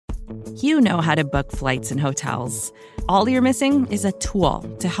You know how to book flights and hotels. All you're missing is a tool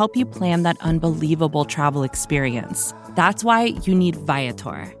to help you plan that unbelievable travel experience. That's why you need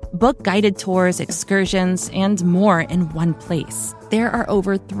Viator. Book guided tours, excursions, and more in one place. There are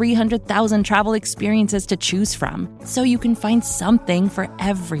over 300,000 travel experiences to choose from, so you can find something for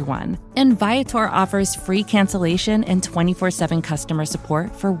everyone. And Viator offers free cancellation and 24/7 customer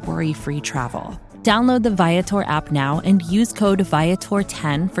support for worry-free travel. Download the Viator app now and use code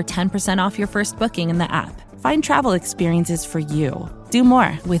Viator10 for 10% off your first booking in the app. Find travel experiences for you. Do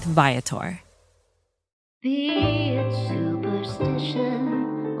more with Viator. Be it superstition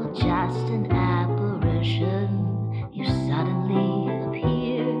or just an apparition, you suddenly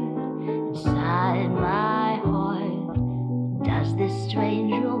appear inside my heart. Does this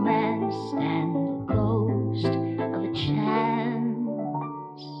strange romance stand the ghost of a chance?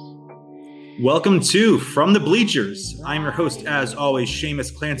 Welcome to From the Bleachers. I'm your host, as always,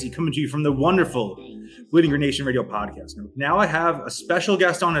 Seamus Clancy, coming to you from the wonderful Bleeding Green Nation Radio podcast. Now I have a special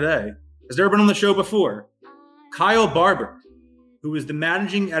guest on today. Has never been on the show before. Kyle Barber, who is the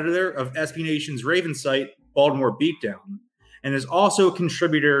managing editor of SB Nation's Ravens site, Baltimore Beatdown, and is also a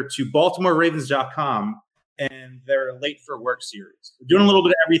contributor to BaltimoreRavens.com and their Late for Work series. We're doing a little bit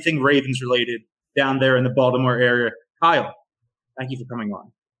of everything Ravens related down there in the Baltimore area. Kyle, thank you for coming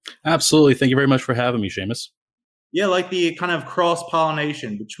on. Absolutely. Thank you very much for having me, Seamus. Yeah, like the kind of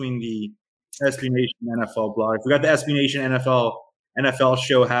cross-pollination between the SB Nation NFL blog. We got the SB Nation NFL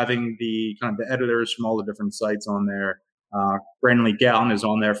show having the kind of the editors from all the different sites on there. Brandon Lee Gallon is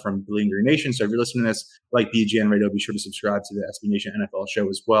on there from Bleeding Green Nation. So if you're listening to this, like BGN Radio, be sure to subscribe to the SB Nation NFL show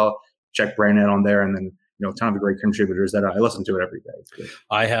as well. Check Brandon on there, and then a ton of great contributors that I listen to it every day.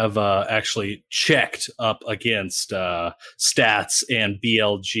 I have actually checked up against Stats and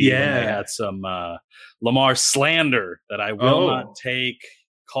BLG. Yeah. And I had some Lamar slander that I will not take.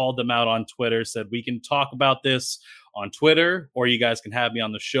 Called them out on Twitter, said we can talk about this on Twitter, or you guys can have me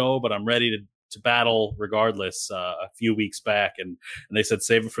on the show, but I'm ready to battle regardless a few weeks back. And they said,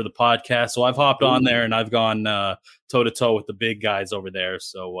 save it for the podcast. So I've hopped on there and I've gone toe to toe with the big guys over there.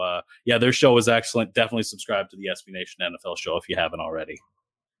 So yeah, their show is excellent. Definitely subscribe to the SB Nation NFL show if you haven't already.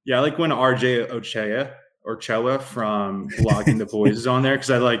 Yeah. I like when RJ Ochoa from Blogging the Boys is on there.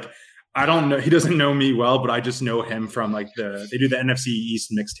 Cause I don't know. He doesn't know me well, but I just know him from they do the NFC East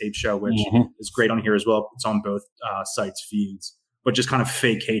mixtape show, which is great on here as well. It's on both sites feeds, but just kind of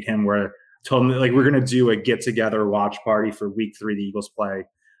fake hate him where told him we're going to do a get together watch party for week 3. The Eagles play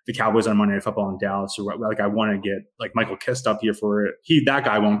the Cowboys on Monday Night Football in Dallas. So I want to get Michael Kist up here for it. That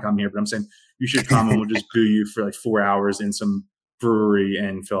guy won't come here, but I'm saying you should come and we'll just boo you for 4 hours in some brewery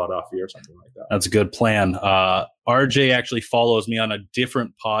in Philadelphia or something like that. That's a good plan. RJ actually follows me on a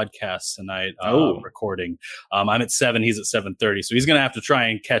different podcast tonight recording. I'm at 7, he's at 7:30. So he's going to have to try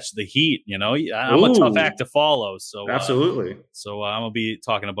and catch the heat. I'm a tough act to follow. So absolutely. So I'm going to be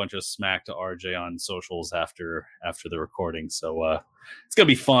talking a bunch of smack to RJ on socials after the recording. So it's going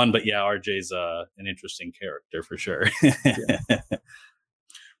to be fun, but yeah, RJ's an interesting character for sure. Yeah.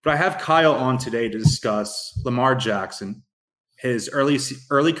 But I have Kyle on today to discuss Lamar Jackson, his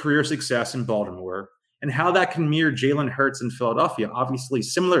early career success in Baltimore, and how that can mirror Jalen Hurts in Philadelphia. Obviously,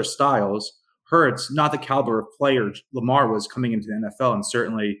 similar styles. Hurts, not the caliber of player Lamar was coming into the NFL, and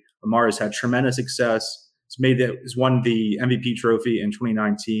certainly Lamar has had tremendous success. He's won the MVP trophy in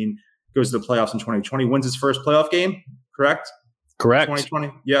 2019, goes to the playoffs in 2020, wins his first playoff game, correct? Correct.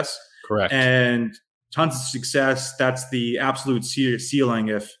 2020, yes. Correct. And tons of success. That's the absolute ceiling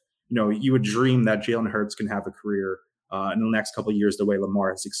if, you would dream that Jalen Hurts can have a career in the next couple of years the way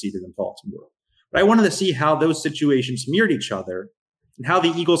Lamar has succeeded in Baltimore. But I wanted to see how those situations mirrored each other and how the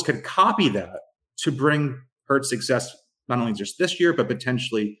Eagles could copy that to bring Hurts success not only just this year, but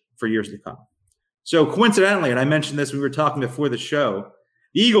potentially for years to come. So coincidentally, and I mentioned this when we were talking before the show,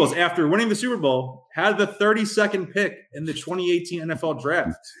 the Eagles, after winning the Super Bowl, had the 32nd pick in the 2018 NFL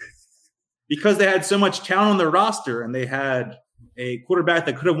draft. Because they had so much talent on their roster and they had a quarterback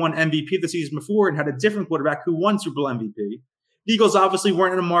that could have won MVP the season before and had a different quarterback who won Super Bowl MVP. The Eagles obviously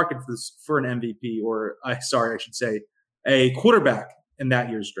weren't in a market for an MVP a quarterback in that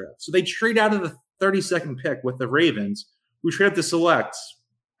year's draft. So they trade out of the 32nd pick with the Ravens, who traded to select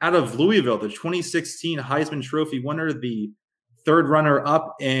out of Louisville, the 2016 Heisman Trophy winner, the third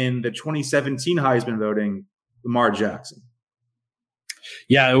runner-up in the 2017 Heisman voting, Lamar Jackson.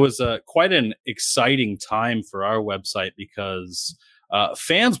 Yeah, it was quite an exciting time for our website because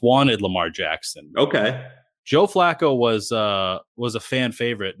fans wanted Lamar Jackson. Okay. Joe Flacco was was a fan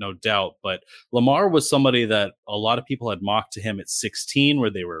favorite, no doubt, but Lamar was somebody that a lot of people had mocked to him at 16, where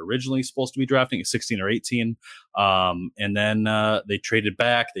they were originally supposed to be drafting at 16 or 18. And then they traded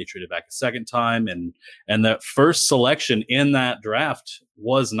back a second time. And the first selection in that draft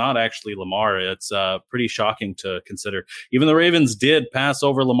was not actually Lamar. It's pretty shocking to consider. Even the Ravens did pass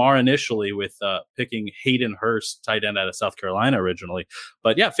over Lamar initially with picking Hayden Hurst, tight end out of South Carolina originally.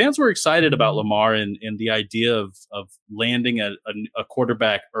 But yeah, fans were excited about Lamar and the idea of landing a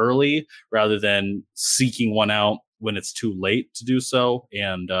quarterback early rather than seeking one out when it's too late to do so,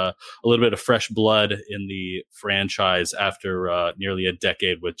 and a little bit of fresh blood in the franchise after nearly a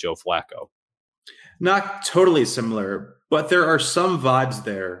decade with Joe Flacco. Not totally similar, but there are some vibes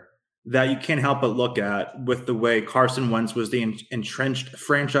there that you can't help but look at with the way Carson Wentz was the entrenched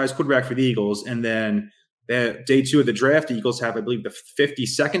franchise quarterback for the Eagles. And then day 2 of the draft, the Eagles have, I believe, the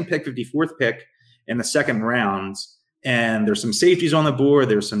 52nd pick, 54th pick in the second round. And there's some safeties on the board.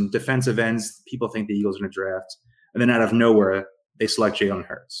 There's some defensive ends people think the Eagles are going to draft. And then out of nowhere, they select Jalen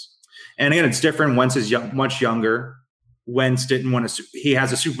Hurts. And again, it's different. Wentz is much younger. Wentz didn't win he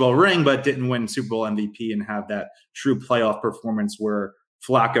has a Super Bowl ring, but didn't win Super Bowl MVP and have that true playoff performance where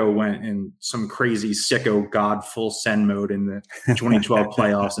Flacco went in some crazy sicko God full send mode in the 2012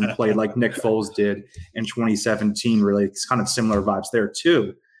 playoffs and played like Nick Foles did in 2017. Really, it's kind of similar vibes there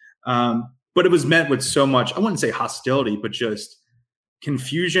too. But it was met with so much, I wouldn't say hostility, but just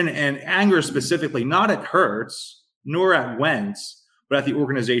confusion and anger specifically, not at Hurts nor at Wentz, but at the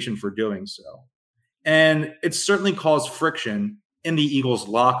organization for doing so. And it certainly caused friction in the Eagles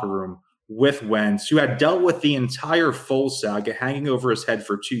locker room with Wentz, who had dealt with the entire Foles saga hanging over his head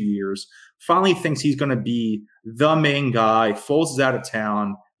for 2 years, finally thinks he's going to be the main guy. Foles is out of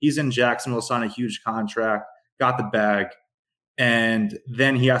town. He's in Jacksonville, signed a huge contract, got the bag. And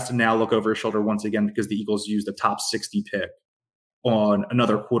then he has to now look over his shoulder once again because the Eagles used a top 60 pick on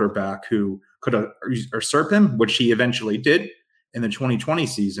another quarterback who could usurp him, which he eventually did in the 2020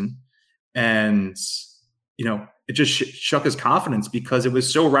 season. And, it just shook his confidence because it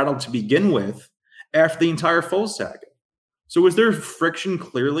was so rattled to begin with after the entire Foles saga. So was there friction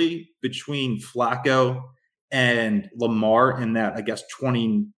clearly between Flacco and Lamar in that, I guess,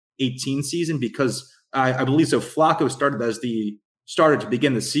 2018 season? Because I believe so. Flacco started to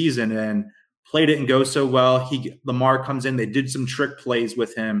begin the season and played it and go so well. Lamar comes in, they did some trick plays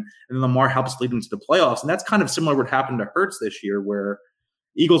with him, and then Lamar helps lead them to the playoffs. And that's kind of similar to what happened to Hurts this year, where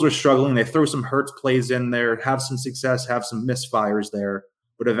Eagles were struggling. They throw some Hurts plays in there, have some success, have some misfires there,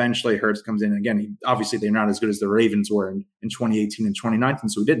 but eventually Hurts comes in. Again, obviously they're not as good as the Ravens were in 2018 and 2019,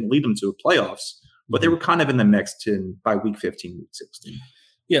 so he didn't lead them to a playoffs, but they were kind of in the mix by week 15, week 16.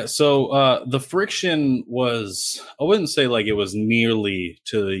 Yeah, so the friction was, I wouldn't say like it was nearly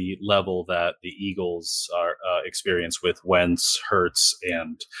to the level that the Eagles are experienced with Wentz, Hurts,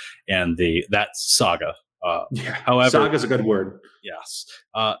 and that saga. However, saga is a good word. Yes.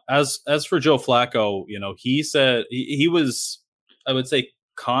 As for Joe Flacco, he said he was, I would say,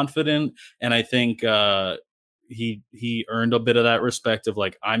 confident, and I think he earned a bit of that respect of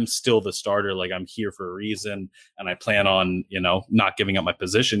like, I'm still the starter, like I'm here for a reason, and I plan on not giving up my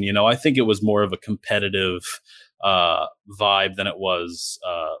position. I think it was more of a competitive vibe than it was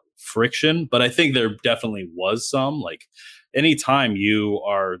friction, but I think there definitely was some, like, anytime you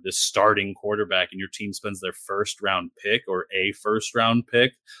are the starting quarterback and your team spends their first round pick or a first round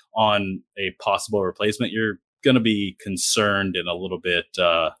pick on a possible replacement, you're going to be concerned and a little bit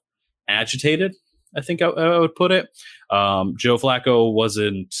agitated, I think I would put it. Joe Flacco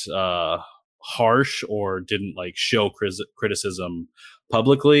wasn't harsh or didn't like show criticism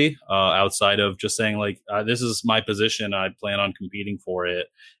publicly outside of just saying like, this is my position, I plan on competing for it.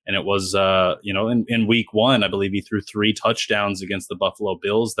 And it was, in week 1, I believe he threw 3 touchdowns against the Buffalo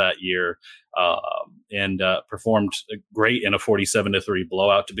Bills that year and performed great in a 47-3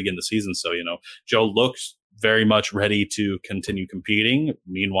 blowout to begin the season. So, Joe looked very much ready to continue competing.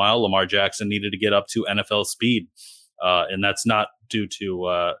 Meanwhile, Lamar Jackson needed to get up to NFL speed. And that's not due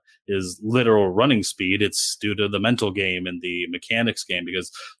to his literal running speed. It's due to the mental game and the mechanics game,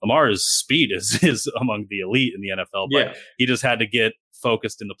 because Lamar's speed is among the elite in the NFL. But he just had to get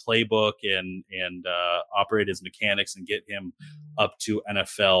focused in the playbook and operate his mechanics and get him up to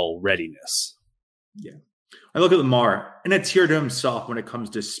NFL readiness. Yeah. I look at Lamar, and it's here to himself when it comes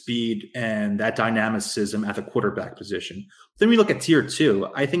to speed and that dynamicism at the quarterback position. Then we look at tier 2.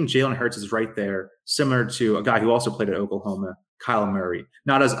 I think Jalen Hurts is right there, similar to a guy who also played at Oklahoma, Kyler Murray.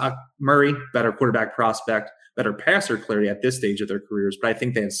 Not as Murray, better quarterback prospect, better passer clearly at this stage of their careers, but I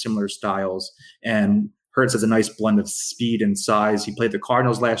think they have similar styles. And Hurts has a nice blend of speed and size. He played the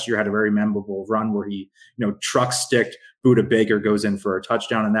Cardinals last year, had a very memorable run where he, truck sticked Budda Baker, goes in for a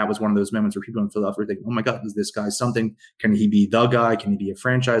touchdown. And that was one of those moments where people in Philadelphia think, oh my God, is this guy something? Can he be the guy? Can he be a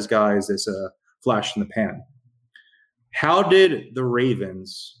franchise guy? Is this a flash in the pan? How did the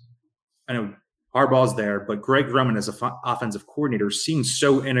Ravens, I know Harbaugh's there, but Greg Roman as an offensive coordinator seemed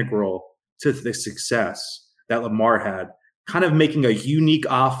so integral to the success that Lamar had, kind of making a unique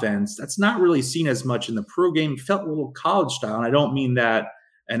offense that's not really seen as much in the pro game, felt a little college style. And I don't mean that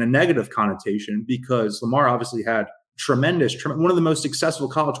in a negative connotation, because Lamar obviously had one of the most successful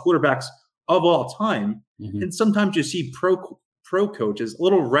college quarterbacks of all time. Mm-hmm. And sometimes you see pro coaches a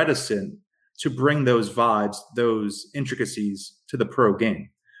little reticent to bring those vibes, those intricacies to the pro game.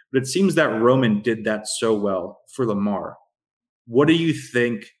 But it seems that Roman did that so well for Lamar. What do you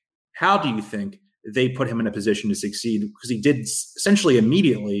think? How do you think they put him in a position to succeed? Because he did essentially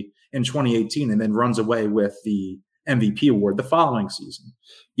immediately in 2018 and then runs away with the MVP award the following season.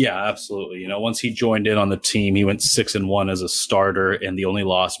 Yeah, absolutely. Once he joined in on the team, he went 6-1 as a starter, and the only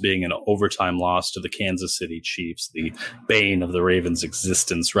loss being an overtime loss to the Kansas City Chiefs, the bane of the Ravens'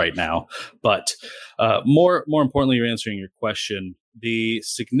 existence right now. But more importantly, you're answering your question. The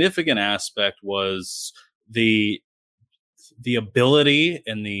significant aspect was the ability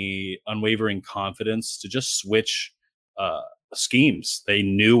and the unwavering confidence to just switch schemes. They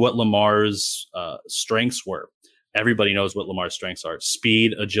knew what Lamar's strengths were. Everybody knows what Lamar's strengths are: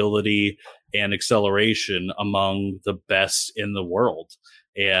 speed, agility, and acceleration among the best in the world.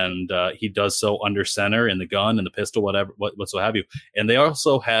 And he does so under center, in the gun, in the pistol, whatever, what so have you. And they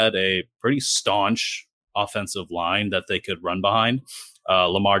also had a pretty staunch offensive line that they could run behind.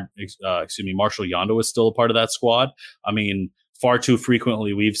 Marshall Yanda was still a part of that squad. I mean, far too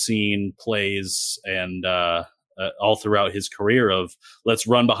frequently we've seen plays and all throughout his career of let's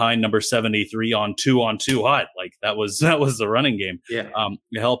run behind number 73 on 2-on-2 hot. Like that was the running game. Yeah.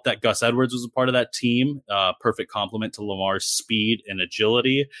 It helped that Gus Edwards was a part of that team. Perfect complement to Lamar's speed and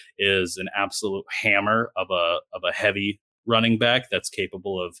agility. Is an absolute hammer of a heavy running back that's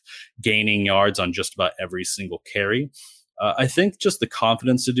capable of gaining yards on just about every single carry. I think just the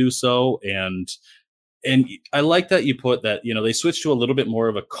confidence to do so. And I like that you put that, they switched to a little bit more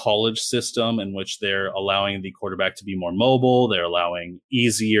of a college system in which they're allowing the quarterback to be more mobile. They're allowing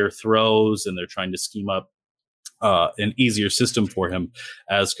easier throws, and they're trying to scheme up an easier system for him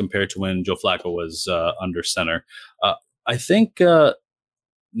as compared to when Joe Flacco was under center. I think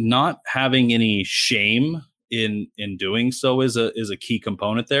not having any shame in doing so is a key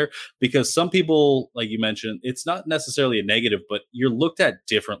component there, because some people, like you mentioned, it's not necessarily a negative, but you're looked at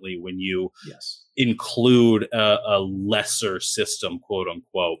differently when you include a lesser system, quote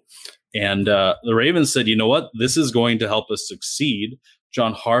unquote. And the Ravens said, you know what, this is going to help us succeed.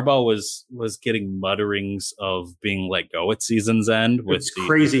 John Harbaugh was getting mutterings of being let go at season's end. It's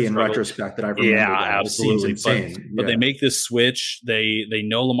crazy in retrospect that I remember. Yeah, that. Absolutely. But they make this switch. They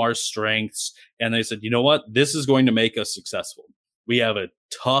know Lamar's strengths, and they said, you know what, this is going to make us successful. We have a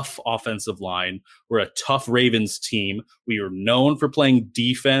tough offensive line. We're a tough Ravens team. We are known for playing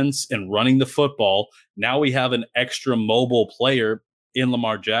defense and running the football. Now we have an extra mobile player in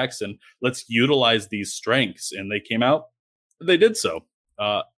Lamar Jackson. Let's utilize these strengths. And they came out. They did so.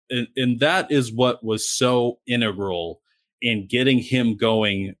 And that is what was so integral in getting him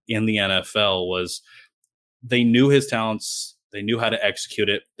going in the NFL. Was they knew his talents. They knew how to execute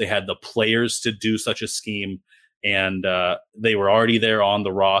it. They had the players to do such a scheme. And they were already there on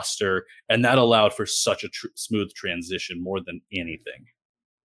the roster, and that allowed for such a smooth transition more than anything.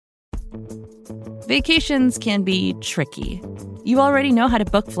 Vacations can be tricky. You already know how to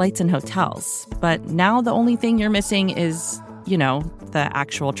book flights and hotels, but now the only thing you're missing is, the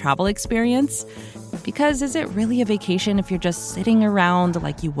actual travel experience. Because is it really a vacation if you're just sitting around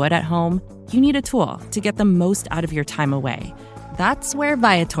like you would at home? You need a tool to get the most out of your time away. That's where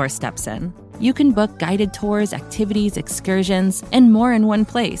Viator steps in. You can book guided tours, activities, excursions, and more in one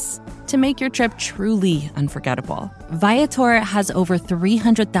place to make your trip truly unforgettable. Viator has over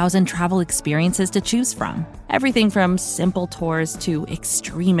 300,000 travel experiences to choose from. Everything from simple tours to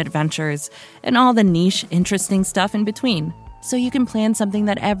extreme adventures and all the niche, interesting stuff in between. So you can plan something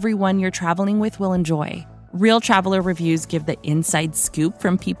that everyone you're traveling with will enjoy. Real traveler reviews give the inside scoop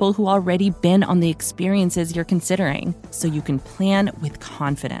from people who already been on the experiences you're considering, so you can plan with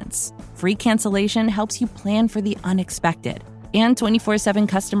confidence. Free cancellation helps you plan for the unexpected. And 24/7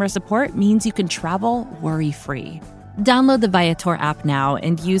 customer support means you can travel worry-free. Download the Viator app now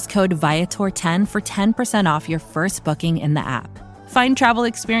and use code Viator10 for 10% off your first booking in the app. Find travel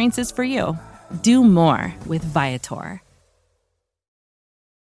experiences for you. Do more with Viator.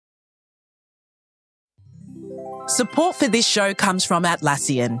 Support for this show comes from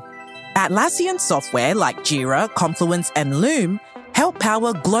Atlassian. Atlassian software like Jira, Confluence, and Loom help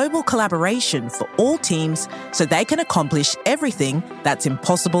power global collaboration for all teams so they can accomplish everything that's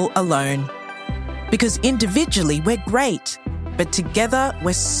impossible alone. Because individually we're great, but together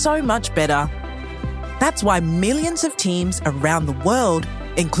we're so much better. That's why millions of teams around the world,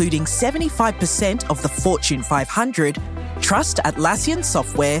 including 75% of the Fortune 500, trust Atlassian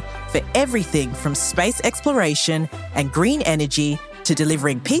software for everything from space exploration and green energy to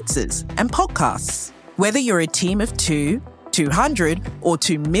delivering pizzas and podcasts. Whether you're a team of 2, 200, or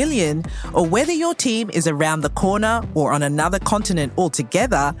 2 million, or whether your team is around the corner or on another continent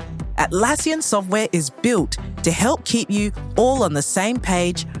altogether, Atlassian software is built to help keep you all on the same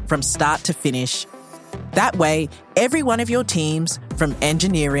page from start to finish. That way, every one of your teams, from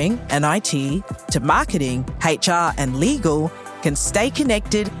engineering and IT to marketing, HR, and legal, can stay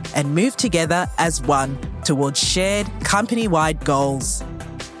connected and move together as one towards shared company-wide goals.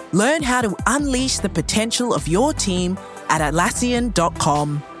 Learn how to unleash the potential of your team at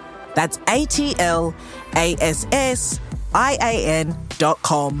Atlassian.com. That's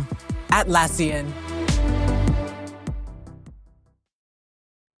Atlassian.com. Atlassian.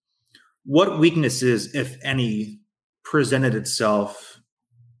 What weaknesses, if any, presented itself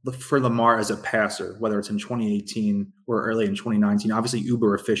for Lamar as a passer, whether it's in 2018 or early in 2019? Obviously,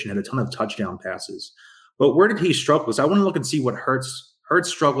 uber efficient, had a ton of touchdown passes. But where did he struggle? Because I want to look and see what Hurts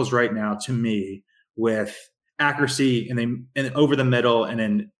struggles right now, to me, with accuracy and over the middle and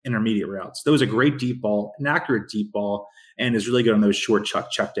in intermediate routes. That was a great deep ball, an accurate deep ball, and is really good on those short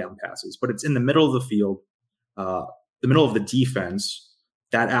check down passes. But it's in the middle of the field, the middle of the defense,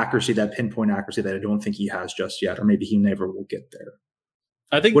 that accuracy, that pinpoint accuracy that I don't think he has just yet, or maybe he never will get there.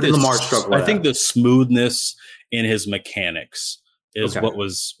 I think Lamar struggle. I think the smoothness in his mechanics is what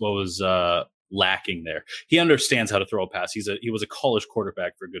was lacking there. He understands how to throw a pass. He was a college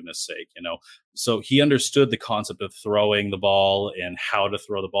quarterback, for goodness sake, so he understood the concept of throwing the ball and how to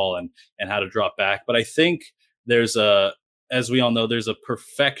throw the ball and how to drop back. But I think as we all know, there's a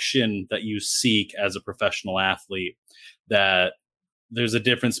perfection that you seek as a professional athlete, that there's a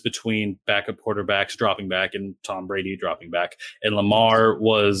difference between backup quarterbacks dropping back and Tom Brady dropping back. And Lamar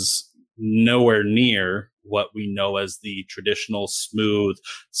was nowhere near what we know as the traditional smooth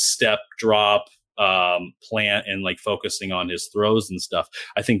step drop plant and focusing on his throws and stuff.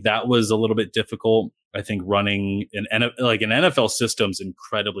 I think that was a little bit difficult. I think running an NFL system is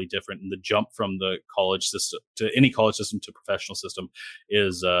incredibly different, and the jump from the college system to any college system to professional system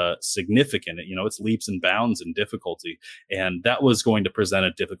is significant. It's leaps and bounds in difficulty, and that was going to present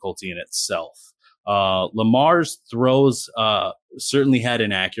a difficulty in itself. Lamar's throws certainly had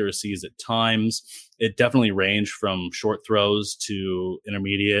inaccuracies at times. It definitely ranged from short throws to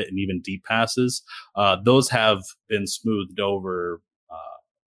intermediate and even deep passes. Those have been smoothed over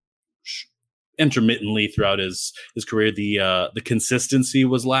intermittently throughout his career. The consistency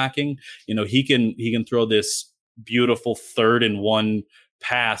was lacking. He can throw this beautiful 3rd and 1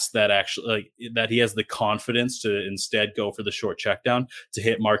 pass that actually that he has the confidence to instead go for the short check down to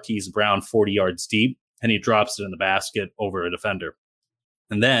hit Marquise Brown 40 yards deep, and he drops it in the basket over a defender.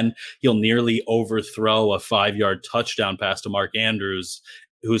 And then he'll nearly overthrow a 5-yard touchdown pass to Mark Andrews,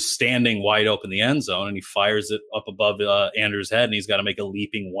 who's standing wide open in the end zone, and he fires it up above Andrews' head, and he's got to make a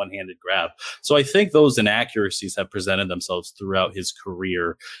leaping one-handed grab. So I think those inaccuracies have presented themselves throughout his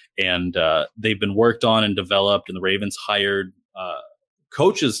career, and they've been worked on and developed, and the Ravens hired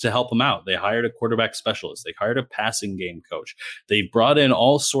coaches to help him out. They hired a quarterback specialist. They hired a passing game coach. They brought in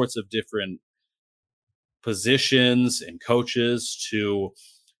all sorts of different positions and coaches to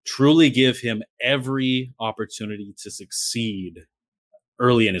truly give him every opportunity to succeed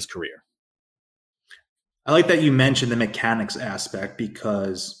early in his career. I like that you mentioned the mechanics aspect,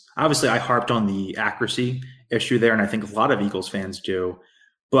 because obviously I harped on the accuracy issue there, and I think a lot of Eagles fans do.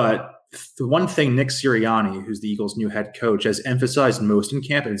 But the one thing Nick Sirianni, who's the Eagles' new head coach, has emphasized most in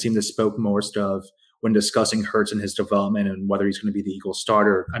camp, and it seemed to spoke most of when discussing Hurts and his development and whether he's going to be the Eagles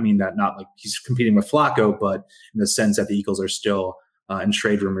starter. I mean that not like he's competing with Flacco, but in the sense that the Eagles are still in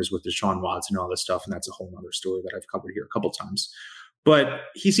trade rumors with Deshaun Watson and all this stuff, and that's a whole other story that I've covered here a couple times. But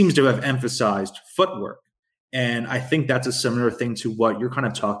he seems to have emphasized footwork. And I think that's a similar thing to what you're kind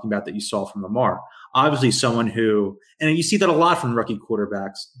of talking about that you saw from Lamar. Obviously someone who, and you see that a lot from rookie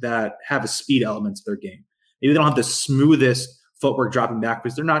quarterbacks that have a speed element to their game. Maybe they don't have the smoothest footwork dropping back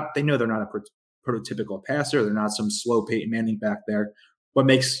because they know they're not a prototypical passer. They're not some slow Peyton Manning back there. What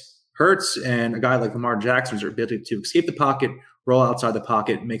makes Hurts and a guy like Lamar Jackson is their ability to escape the pocket, roll outside the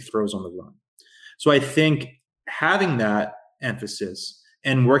pocket, and make throws on the run. So I think having that emphasis,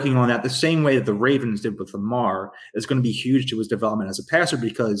 And working on that the same way that the Ravens did with Lamar is going to be huge to his development as a passer,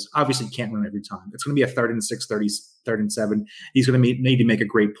 because obviously he can't run every time. It's going to be a 3rd and 6, 3rd and 7. He's going to need to make a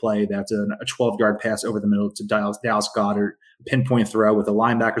great play. That's a 12-yard pass over the middle to Dallas Goedert, pinpoint throw with the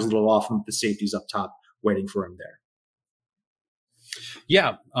linebackers a little off and the safeties up top waiting for him there.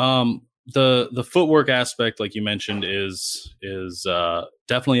 Yeah. The footwork aspect, like you mentioned, is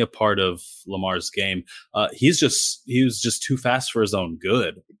definitely a part of Lamar's game. He was just too fast for his own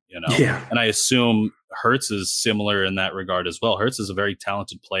good, Yeah. And I assume Hurts is similar in that regard as well. Hurts is a very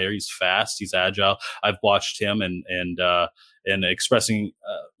talented player. He's fast. He's agile. I've watched him and expressing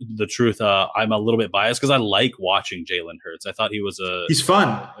the truth. I'm a little bit biased because I like watching Jalen Hurts. I thought he's fun.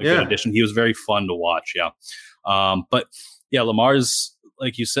 A good addition. He was very fun to watch. Yeah. But yeah, Lamar's,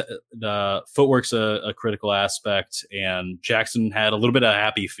 like you said, the footwork's a critical aspect, and Jackson had a little bit of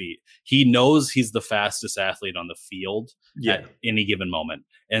happy feet. He knows he's the fastest athlete on the field at any given moment.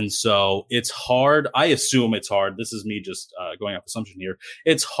 And so it's hard. I assume it's hard. This is me just going off assumption here.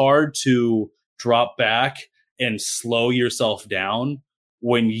 It's hard to drop back and slow yourself down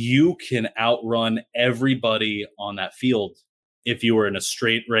when you can outrun everybody on that field. If you were in a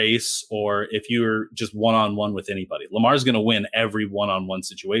straight race or if you were just one-on-one with anybody, Lamar's going to win every one-on-one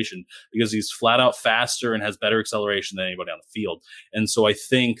situation because he's flat out faster and has better acceleration than anybody on the field. And so I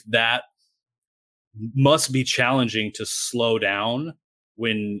think that must be challenging to slow down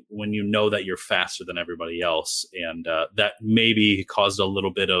when you know that you're faster than everybody else. And that maybe caused a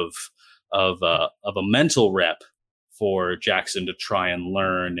little bit of a mental rep for Jackson to try and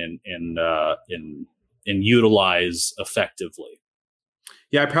learn and utilize effectively.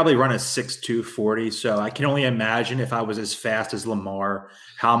 Yeah, I probably run a 6'2", 40, so I can only imagine if I was as fast as Lamar,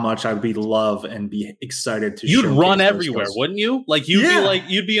 how much I would love and be excited to. You'd run everywhere, wouldn't you? Like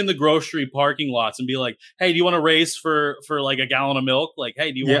you'd be in the grocery parking lots and be like, "Hey, do you want to race for like a gallon of milk?" Like,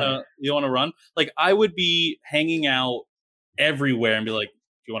 "Hey, do you want to run?" Like, I would be hanging out everywhere and be like, "Do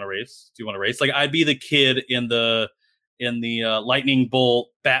you want to race? Do you want to race?" Like, I'd be the kid in the lightning bolt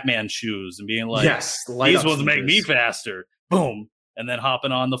Batman shoes and being like, "Yes, these ones make me faster." Boom. And then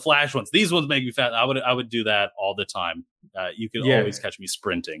hopping on the flash ones. These ones make me fast. I would do that all the time. You could always catch me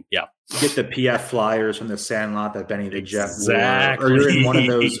sprinting. Yeah. Get the PF flyers from the Sandlot that Benny the Jet wore. Or you're in one of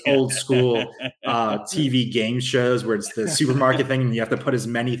those old school TV game shows where it's the supermarket thing and you have to put as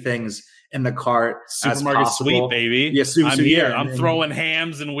many things in the cart Supermarket as possible. Sweet, baby. Yeah, I'm here. I'm throwing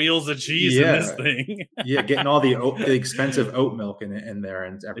hams and wheels of cheese in this thing. Yeah, getting all the expensive oat milk in there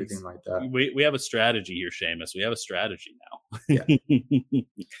and everything like that. We have a strategy here, Seamus. We have a strategy now. Yeah. We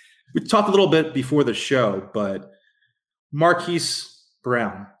talked a little bit before the show, but Marquise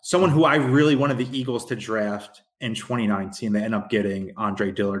Brown, someone who I really wanted the Eagles to draft in 2019. They end up getting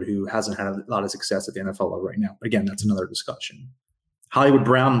Andre Dillard, who hasn't had a lot of success at the NFL level right now. But again, that's another discussion. Hollywood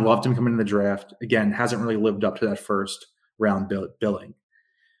Brown, loved him coming in the draft. Again, hasn't really lived up to that first round billing.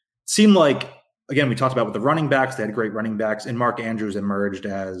 Seemed like, again, we talked about with the running backs, they had great running backs, and Mark Andrews emerged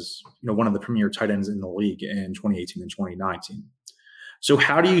as one of the premier tight ends in the league in 2018 and 2019. So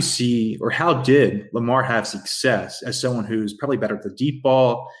how do you see, or how did Lamar have success as someone who's probably better at the deep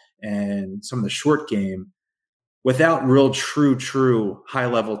ball and some of the short game without real true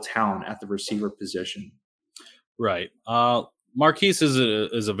high-level talent at the receiver position? Right. Marquise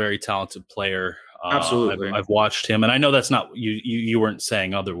is a very talented player. Absolutely. I've watched him, and I know that's not you weren't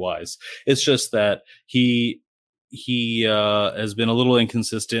saying otherwise. It's just that he has been a little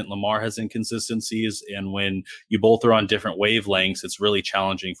inconsistent. Lamar has inconsistencies, and when you both are on different wavelengths, it's really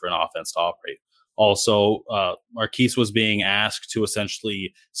challenging for an offense to operate. Also, Marquise was being asked to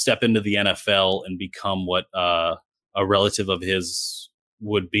essentially step into the NFL and become what a relative of his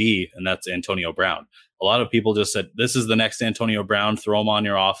would be, and that's Antonio Brown. A lot of people just said, this is the next Antonio Brown, throw him on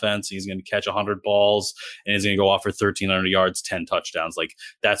your offense. He's going to catch 100 balls and he's going to go off for 1,300 yards, 10 touchdowns. Like,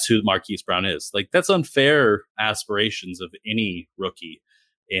 that's who Marquise Brown is. Like, that's unfair aspirations of any rookie.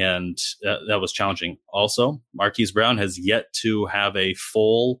 And that was challenging. Also, Marquise Brown has yet to have a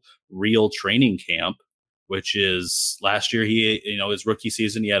full, real training camp, which is last year, his rookie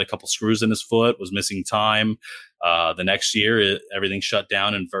season, he had a couple screws in his foot, was missing time. The next year, everything shut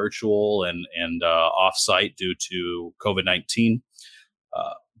down and virtual and off-site due to COVID-19.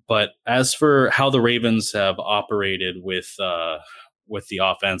 But as for how the Ravens have operated with the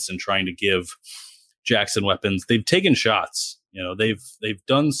offense and trying to give Jackson weapons, they've taken shots. They've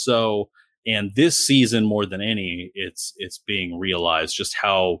done so, and this season more than any, it's being realized just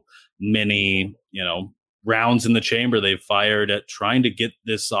how many rounds in the chamber they've fired at trying to get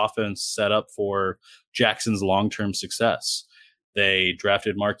this offense set up for Jackson's long-term success. They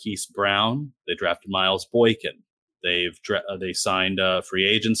drafted Marquise Brown. They drafted Miles Boykin. They signed free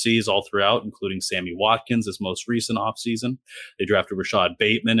agencies all throughout, including Sammy Watkins, this most recent offseason. They drafted Rashad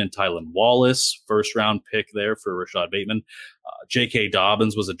Bateman and Tylan Wallace, first-round pick there for Rashad Bateman. J.K.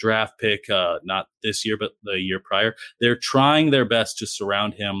 Dobbins was a draft pick, not this year, but the year prior. They're trying their best to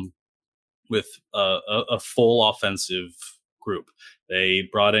surround him with a full offensive group. They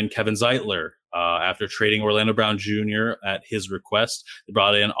brought in Kevin Zeitler after trading Orlando Brown Jr. at his request. They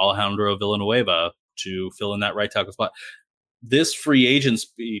brought in Alejandro Villanueva to fill in that right tackle spot. This free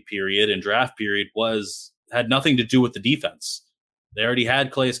agency period and draft period had nothing to do with the defense. They already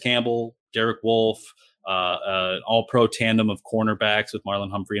had Calais Campbell, Derek Wolfe, an all-pro tandem of cornerbacks with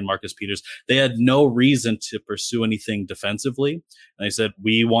Marlon Humphrey and Marcus Peters. They had no reason to pursue anything defensively. And they said,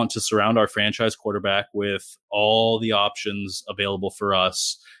 we want to surround our franchise quarterback with all the options available for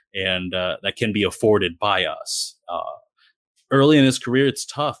us and that can be afforded by us. Early in his career, it's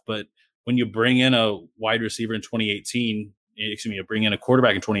tough, but when you bring in a wide receiver in 2018, you bring in a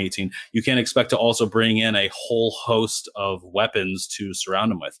quarterback in 2018, you can't expect to also bring in a whole host of weapons to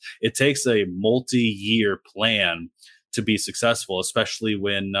surround him with. It takes a multi-year plan to be successful, especially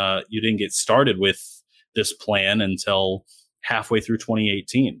when you didn't get started with this plan until halfway through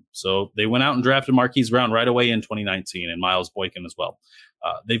 2018. So they went out and drafted Marquise Brown right away in 2019 and Miles Boykin as well.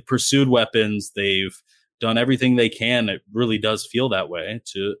 They've pursued weapons. They've done everything they can. It really does feel that way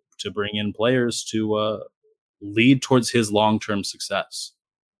to bring in players to lead towards his long-term success.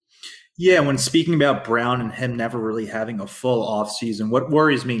 Yeah, when speaking about Brown and him never really having a full offseason, what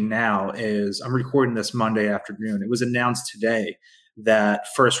worries me now is I'm recording this Monday afternoon. It was announced today that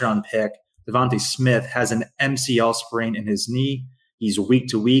first-round pick Devontae Smith has an MCL sprain in his knee. He's week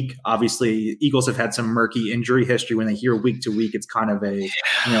to week. Obviously, Eagles have had some murky injury history. When they hear week to week, it's kind of a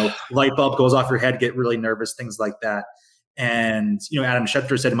light bulb goes off your head, get really nervous, things like that. And, Adam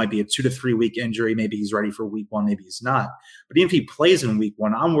Schefter said it might be a 2 to 3 week injury. Maybe he's ready for week one. Maybe he's not. But even if he plays in week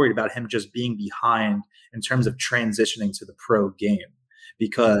one, I'm worried about him just being behind in terms of transitioning to the pro game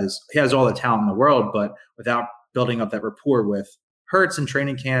because he has all the talent in the world, but without building up that rapport with Hurts in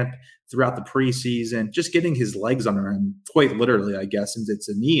training camp throughout the preseason, just getting his legs under him, quite literally, I guess, since it's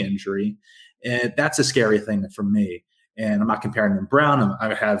a knee injury. And that's a scary thing for me. And I'm not comparing him to Brown.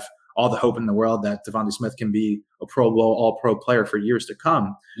 I have all the hope in the world that Devontae Smith can be a Pro Bowl, all-pro player for years to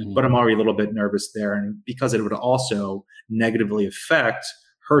come. Mm-hmm. But I'm already a little bit nervous there. And because it would also negatively affect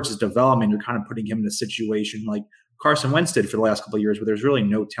Hurts' development, you're kind of putting him in a situation like Carson Wentz did for the last couple of years where there's really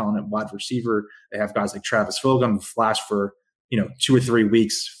no talent at wide receiver. They have guys like Travis Fulgham who flashed for 2 or 3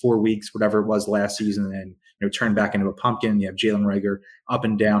 weeks, 4 weeks, whatever it was last season, and turned back into a pumpkin. You have Jalen Reagor up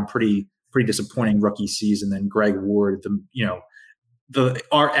and down, pretty disappointing rookie season. Then Greg Ward,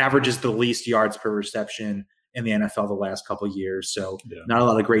 our average is the least yards per reception in the NFL the last couple of years. So not a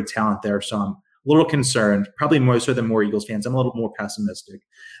lot of great talent there. So I'm a little concerned, probably more so than more Eagles fans. I'm a little more pessimistic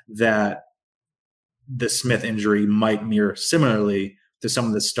that the Smith injury might mirror similarly to some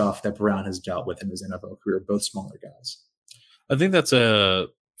of the stuff that Brown has dealt with in his NFL career, both smaller guys. I think that's a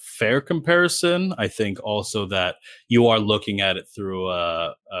fair comparison. I think also that you are looking at it through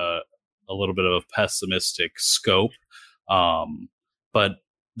a little bit of a pessimistic scope. But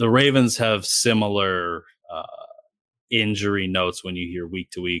the Ravens have similar injury notes when you hear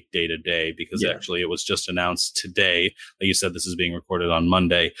week to week, day to day, because actually it was just announced today, like you said, this is being recorded on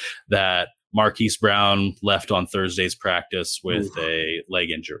Monday, that Marquise Brown left on Thursday's practice with a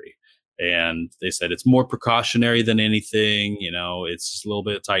leg injury. And they said it's more precautionary than anything. It's just a little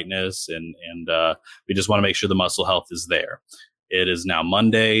bit of tightness, and we just want to make sure the muscle health is there. It is now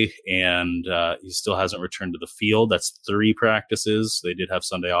Monday, and he still hasn't returned to the field. That's 3 practices. They did have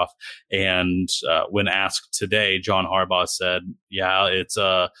Sunday off. And when asked today, John Harbaugh said, "Yeah, it's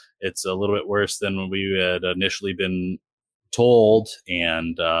a little bit worse than we had initially been told,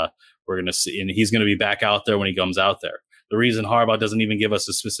 and we're going to see. And he's going to be back out there when he comes out there." The reason Harbaugh doesn't even give us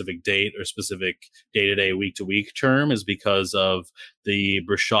a specific date or specific day-to-day, week-to-week term is because of the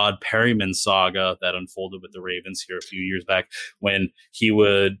Brashad Perryman saga that unfolded with the Ravens here a few years back when he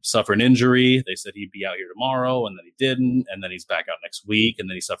would suffer an injury. They said he'd be out here tomorrow, and then he didn't, and then he's back out next week, and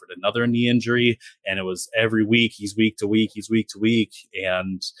then he suffered another knee injury, and it was every week, he's week to week,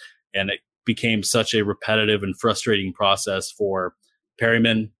 and it became such a repetitive and frustrating process for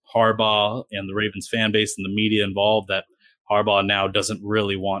Perryman, Harbaugh, and the Ravens fan base and the media involved that Harbaugh now doesn't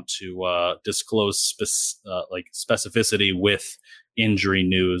really want to disclose specificity with injury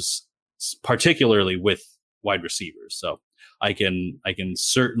news, particularly with wide receivers. So I can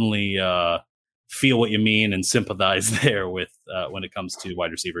certainly feel what you mean and sympathize there with when it comes to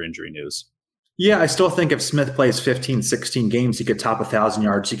wide receiver injury news. Yeah, I still think if Smith plays 15, 16 games, he could top 1,000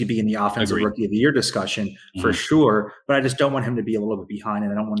 yards. He could be in the offensive rookie of the year discussion for sure. But I just don't want him to be a little bit behind,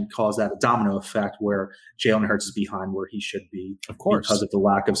 and I don't want to cause that a domino effect where Jalen Hurts is behind where he should be, of course, because of the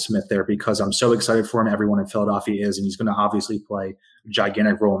lack of Smith there. Because I'm so excited for him. Everyone in Philadelphia is, and he's going to obviously play a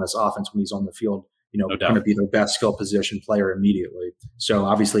gigantic role in this offense when he's on the field. Going to be their best skill position player immediately. So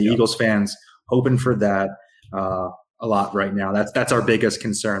obviously, Eagles fans hoping for that. A lot right now. That's our biggest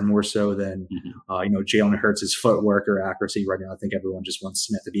concern, more so than Jalen Hurts' footwork or accuracy right now. I think everyone just wants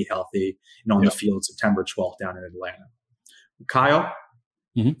Smith to be healthy and on the field September 12th down in Atlanta. Kyle,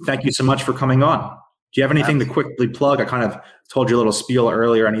 thank you so much for coming on. Do you have anything to quickly plug? I kind of told you a little spiel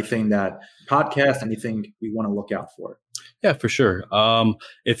earlier. Anything that podcast, anything we want to look out for? Yeah, for sure.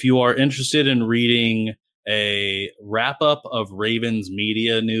 If you are interested in reading a wrap up of Ravens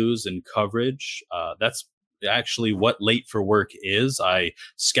media news and coverage, that's actually what Late for Work is. I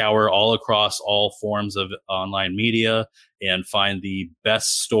scour all across all forms of online media and find the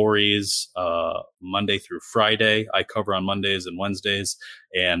best stories Monday through Friday. I cover on Mondays and Wednesdays,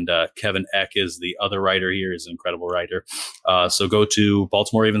 and Kevin Eck is the other writer here. He's an incredible writer. So go to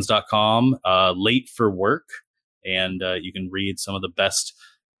BaltimoreRavens.com, Late for Work, and you can read some of the best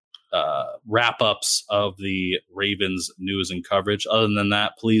wrap-ups of the Ravens news and coverage. Other than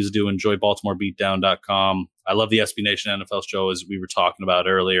that, please do enjoy BaltimoreBeatdown.com. I love the SB Nation NFL show, as we were talking about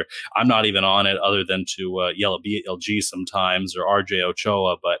earlier. I'm not even on it other than to yell at BLG sometimes or RJ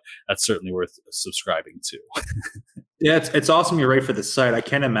Ochoa, but that's certainly worth subscribing to. Yeah, it's awesome you write for the site. I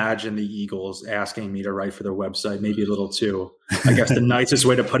can't imagine the Eagles asking me to write for their website. Maybe a little too, I guess the nicest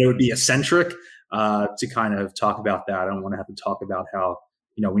way to put it would be eccentric, to kind of talk about that. I don't want to have to talk about how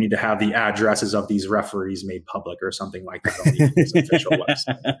we need to have the addresses of these referees made public or something like that on the official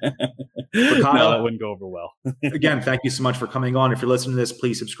website. Kyle, no, that wouldn't go over well. Again, thank you so much for coming on. If you're listening to this,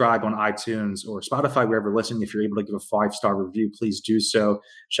 please subscribe on iTunes or Spotify, wherever you're listening. If you're able to give a 5-star review, please do so.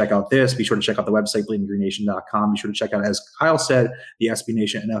 Check out this. Be sure to check out the website, bleedinggreennation.com. Be sure to check out, as Kyle said, the SB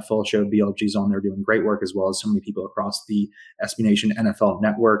Nation NFL show. BLG's on there doing great work, as well as so many people across the SB Nation NFL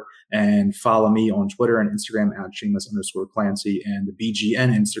network. And follow me on Twitter and Instagram at Shameless_Clancy, and the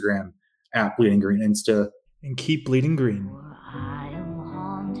BGN Instagram at Bleeding Green Insta. And keep bleeding green. I am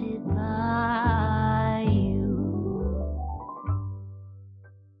haunted by you.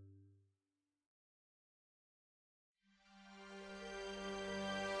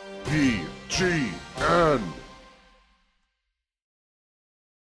 BGN.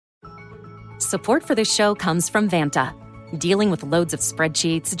 Support for this show comes from Vanta. Dealing with loads of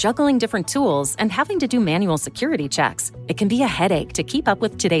spreadsheets, juggling different tools, and having to do manual security checks, it can be a headache to keep up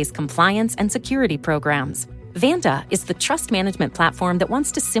with today's compliance and security programs. Vanta is the trust management platform that wants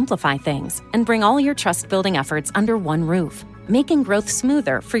to simplify things and bring all your trust-building efforts under one roof, making growth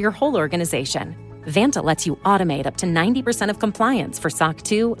smoother for your whole organization. Vanta lets you automate up to 90% of compliance for SOC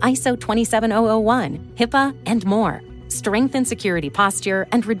 2, ISO 27001, HIPAA, and more. Strengthen security posture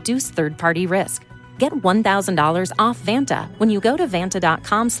and reduce third-party risk. Get $1,000 off Vanta when you go to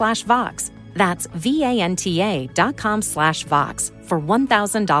vanta.com/Vox. That's VANTA.com/Vox for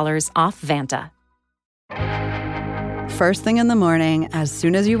 $1,000 off Vanta. First thing in the morning, as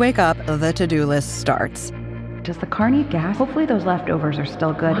soon as you wake up, the to-do list starts. Does the car need gas? Hopefully those leftovers are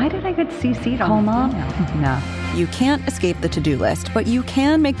still good. Why did I get CC'd on Mom? No. You can't escape the to-do list, but you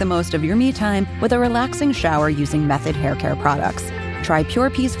can make the most of your me time with a relaxing shower using Method Hair Care products. Try Pure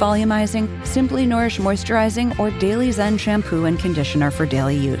Peace Volumizing, Simply Nourish Moisturizing, or Daily Zen Shampoo and Conditioner for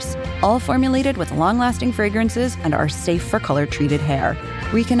daily use. All formulated with long-lasting fragrances and are safe for color-treated hair.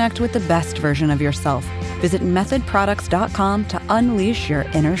 Reconnect with the best version of yourself. Visit methodproducts.com to unleash your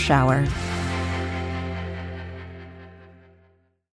inner shower.